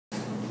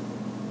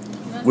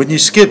When you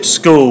skip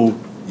school,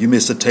 you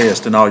miss a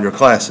test in all your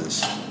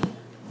classes.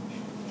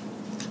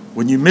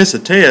 When you miss a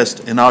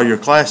test in all your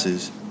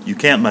classes, you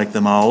can't make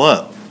them all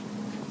up.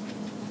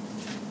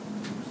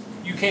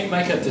 You can't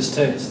make up this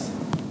test.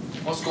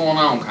 What's going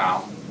on,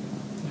 Kyle?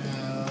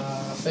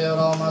 I failed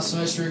all my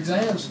semester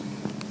exams.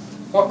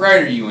 What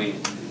grade are you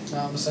in?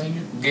 I'm a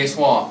senior. Guess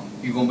what?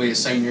 You're going to be a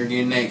senior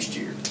again next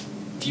year.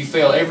 If you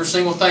fail every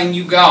single thing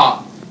you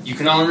got, you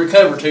can only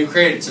recover 2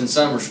 credits in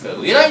summer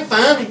school. It ain't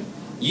funny.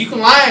 You can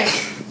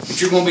laugh, but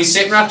you're going to be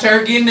sitting right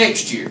there again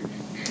next year.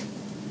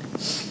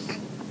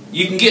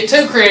 You can get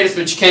 2 credits,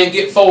 but you can't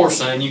get 4,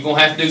 son. You're going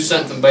to have to do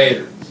something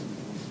better.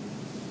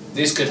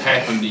 This could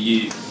happen to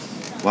you.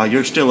 While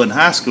you're still in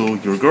high school,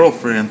 your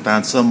girlfriend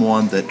finds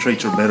someone that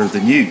treats her better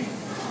than you.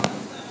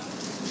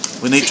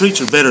 When they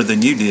treat you better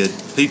than you did,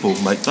 people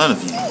make fun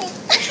of you.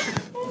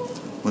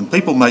 When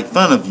people make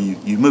fun of you,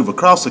 you move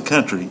across the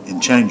country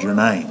and change your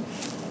name.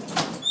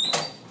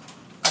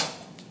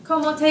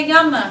 ¿Cómo te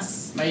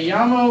llamas? Me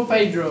llamo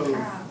Pedro.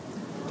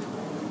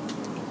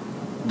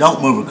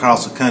 Don't move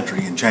across the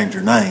country and change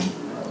your name.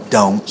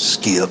 Don't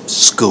skip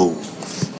school.